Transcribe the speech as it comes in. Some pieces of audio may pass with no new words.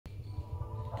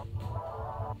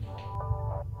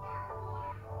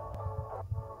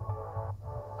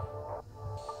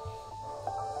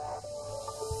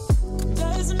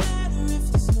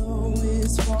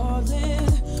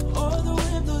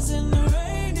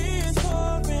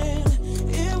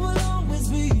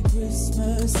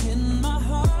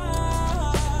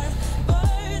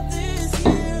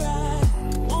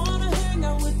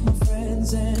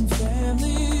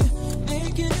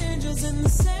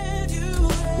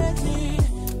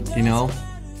know,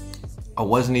 I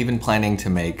wasn't even planning to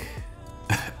make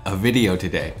a video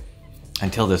today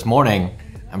until this morning.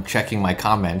 I'm checking my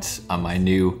comments on my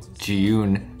new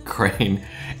Zhiyun Crane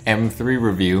M3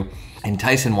 review, and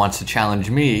Tyson wants to challenge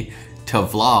me to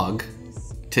vlog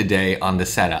today on the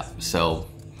setup. So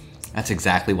that's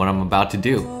exactly what I'm about to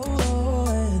do.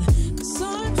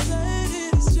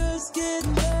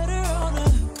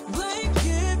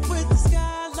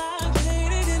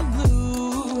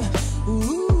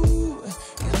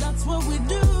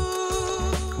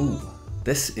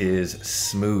 This is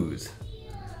smooth.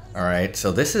 All right,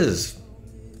 so this is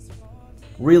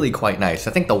really quite nice.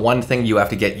 I think the one thing you have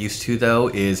to get used to though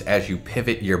is as you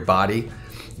pivot your body,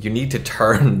 you need to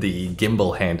turn the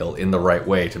gimbal handle in the right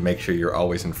way to make sure you're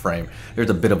always in frame.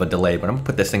 There's a bit of a delay, but I'm gonna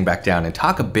put this thing back down and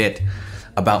talk a bit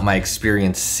about my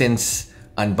experience since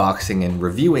unboxing and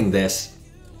reviewing this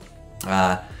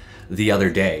the other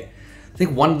day. I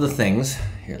think one of the things,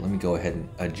 here, let me go ahead and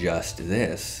adjust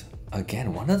this.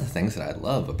 Again, one of the things that I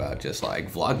love about just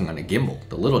like vlogging on a gimbal,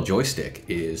 the little joystick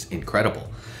is incredible.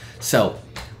 So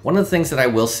one of the things that I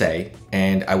will say,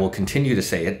 and I will continue to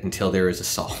say it until there is a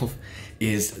solve,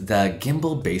 is the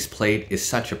gimbal base plate is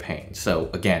such a pain. So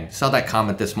again, saw that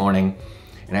comment this morning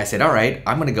and I said, all right,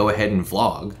 I'm gonna go ahead and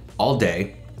vlog all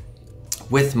day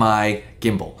with my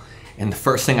gimbal. And the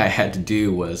first thing I had to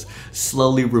do was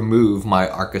slowly remove my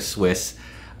Arca Swiss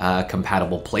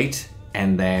compatible plate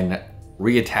and then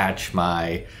reattach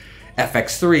my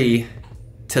FX3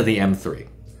 to the M3.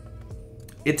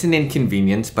 It's an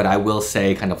inconvenience, but I will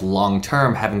say kind of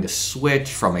long-term, having to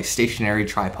switch from a stationary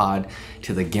tripod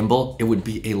to the gimbal, it would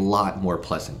be a lot more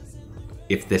pleasant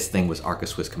if this thing was Arca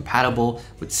Swiss compatible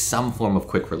with some form of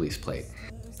quick release plate.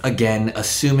 Again,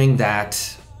 assuming that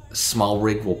Small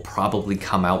Rig will probably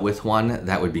come out with one,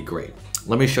 that would be great.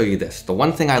 Let me show you this. The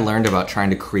one thing I learned about trying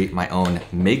to create my own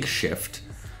makeshift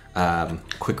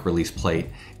quick release plate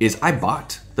is I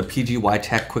bought the PGY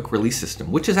Tech quick release system,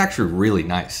 which is actually really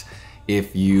nice.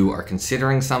 If you are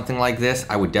considering something like this,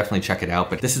 I would definitely check it out,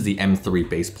 but this is the M3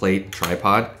 base plate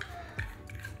tripod.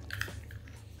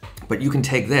 But you can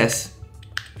take this,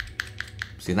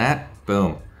 see that?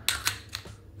 Boom.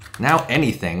 Now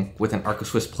anything with an Arca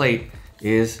Swiss plate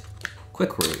is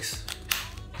quick release.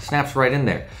 Snaps right in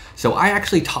there. So I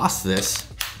actually tossed this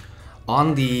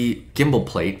on the gimbal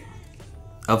plate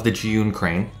of the Zhiyun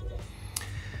Crane.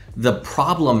 The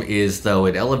problem is though,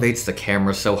 it elevates the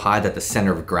camera so high that the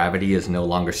center of gravity is no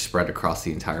longer spread across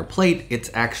the entire plate. It's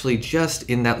actually just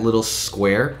in that little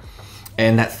square,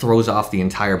 and that throws off the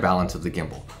entire balance of the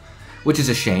gimbal, which is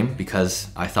a shame because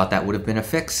I thought that would have been a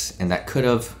fix and that could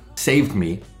have saved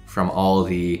me from all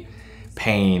the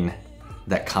pain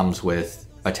that comes with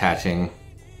attaching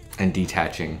and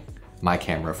detaching my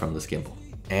camera from this gimbal.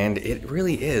 And it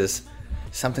really is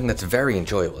something that's very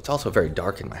enjoyable. It's also very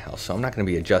dark in my house, so I'm not gonna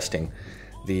be adjusting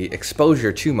the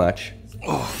exposure too much.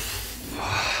 Oh.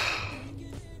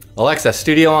 Alexa,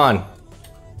 studio on.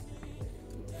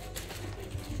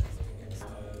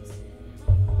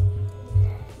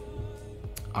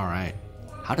 All right,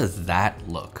 how does that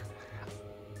look?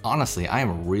 Honestly, I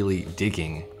am really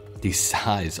digging the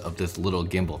size of this little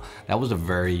gimbal. That was a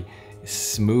very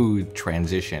smooth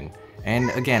transition.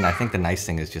 And again, I think the nice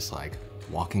thing is just like,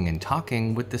 walking and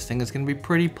talking with this thing is gonna be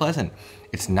pretty pleasant.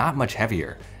 It's not much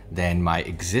heavier than my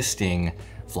existing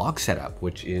vlog setup,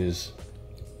 which is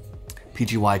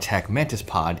PGY Tech Mantis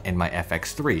Pod and my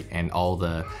FX3 and all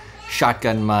the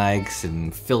shotgun mics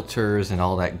and filters and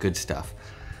all that good stuff.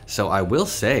 So I will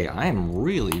say I am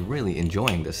really, really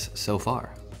enjoying this so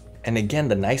far. And again,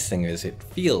 the nice thing is it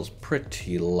feels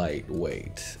pretty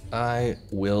lightweight. I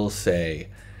will say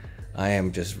I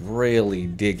am just really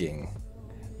digging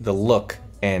the look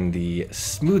and the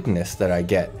smoothness that I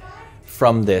get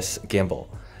from this gimbal.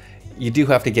 You do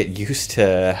have to get used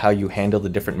to how you handle the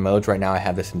different modes. Right now I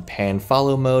have this in pan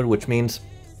follow mode, which means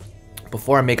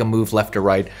before I make a move left or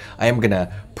right, I am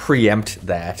gonna preempt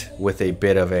that with a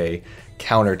bit of a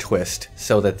counter twist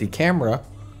so that the camera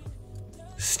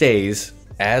stays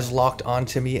as locked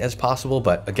onto me as possible.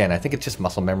 But again, I think it's just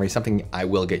muscle memory, something I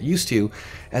will get used to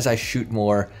as I shoot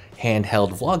more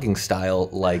handheld vlogging style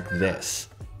like this.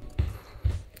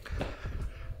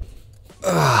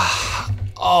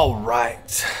 All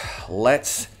right,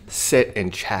 let's sit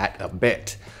and chat a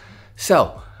bit.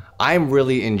 So I'm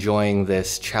really enjoying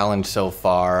this challenge so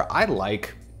far. I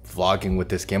like vlogging with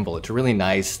this gimbal. It's really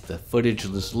nice. The footage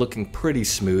is looking pretty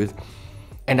smooth.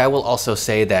 And I will also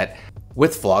say that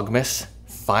with Vlogmas,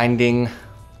 finding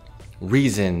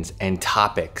reasons and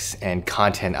topics and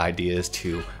content ideas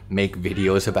to make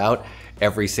videos about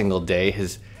every single day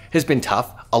has has been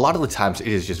tough. A lot of the times it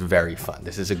is just very fun.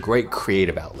 This is a great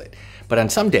creative outlet. But on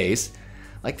some days,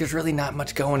 like there's really not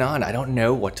much going on. I don't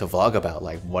know what to vlog about.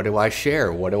 Like, what do I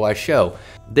share? What do I show?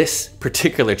 This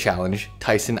particular challenge,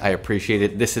 Tyson, I appreciate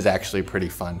it. This is actually pretty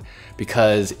fun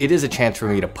because it is a chance for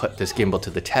me to put this gimbal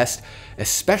to the test,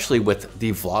 especially with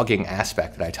the vlogging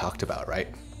aspect that I talked about, right?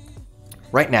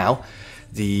 Right now,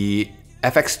 the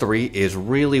FX3 is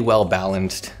really well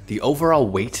balanced. The overall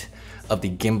weight of the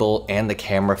gimbal and the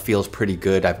camera feels pretty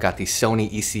good. I've got the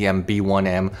Sony ECM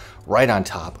B1M right on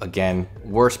top. Again,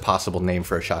 worst possible name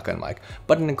for a shotgun mic,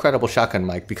 but an incredible shotgun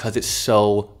mic because it's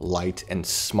so light and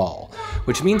small,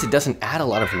 which means it doesn't add a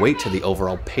lot of weight to the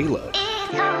overall payload.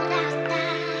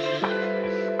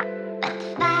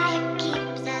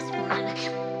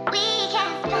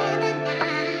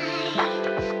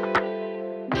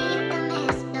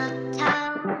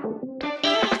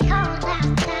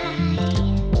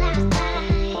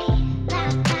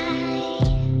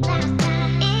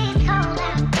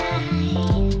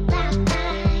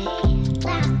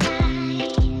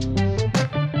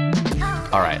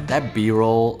 All right, that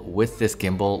B-roll with this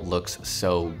gimbal looks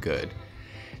so good.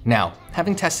 Now,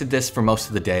 having tested this for most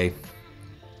of the day,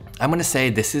 I'm gonna say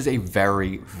this is a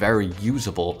very, very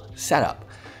usable setup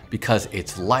because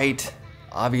it's light.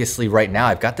 Obviously right now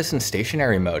I've got this in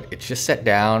stationary mode. It's just set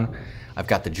down. I've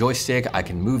got the joystick. I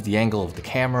can move the angle of the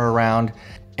camera around.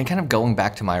 And kind of going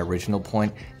back to my original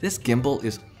point, this gimbal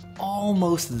is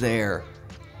almost there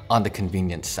on the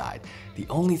convenience side. The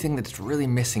only thing that's really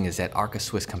missing is that Arca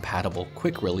Swiss compatible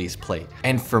quick release plate.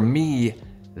 And for me,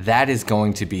 that is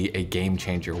going to be a game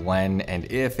changer when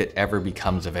and if it ever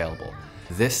becomes available.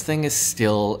 This thing is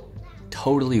still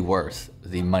totally worth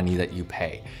the money that you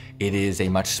pay. It is a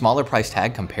much smaller price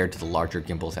tag compared to the larger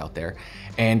gimbals out there.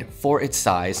 And for its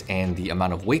size and the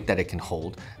amount of weight that it can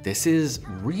hold, this is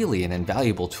really an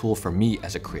invaluable tool for me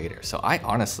as a creator. So I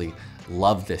honestly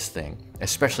love this thing,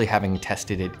 especially having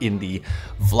tested it in the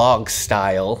vlog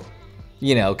style,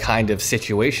 you know, kind of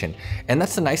situation. And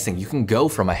that's the nice thing. You can go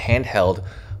from a handheld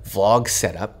vlog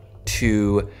setup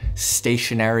to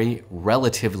stationary,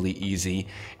 relatively easy.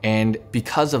 And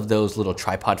because of those little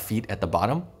tripod feet at the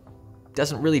bottom,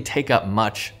 doesn't really take up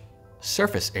much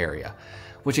surface area,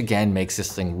 which again makes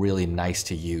this thing really nice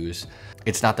to use.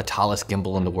 It's not the tallest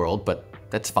gimbal in the world, but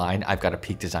that's fine. I've got a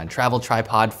Peak Design travel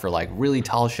tripod for like really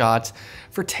tall shots,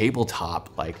 for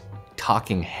tabletop, like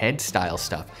talking head style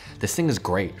stuff. This thing is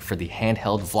great for the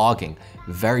handheld vlogging.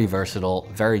 Very versatile,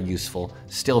 very useful,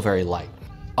 still very light.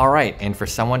 All right, and for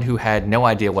someone who had no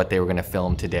idea what they were gonna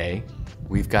film today,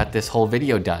 we've got this whole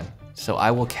video done. So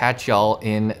I will catch y'all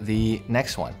in the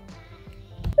next one.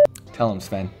 Tell them,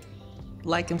 Sven.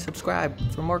 Like and subscribe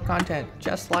for more content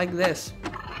just like this.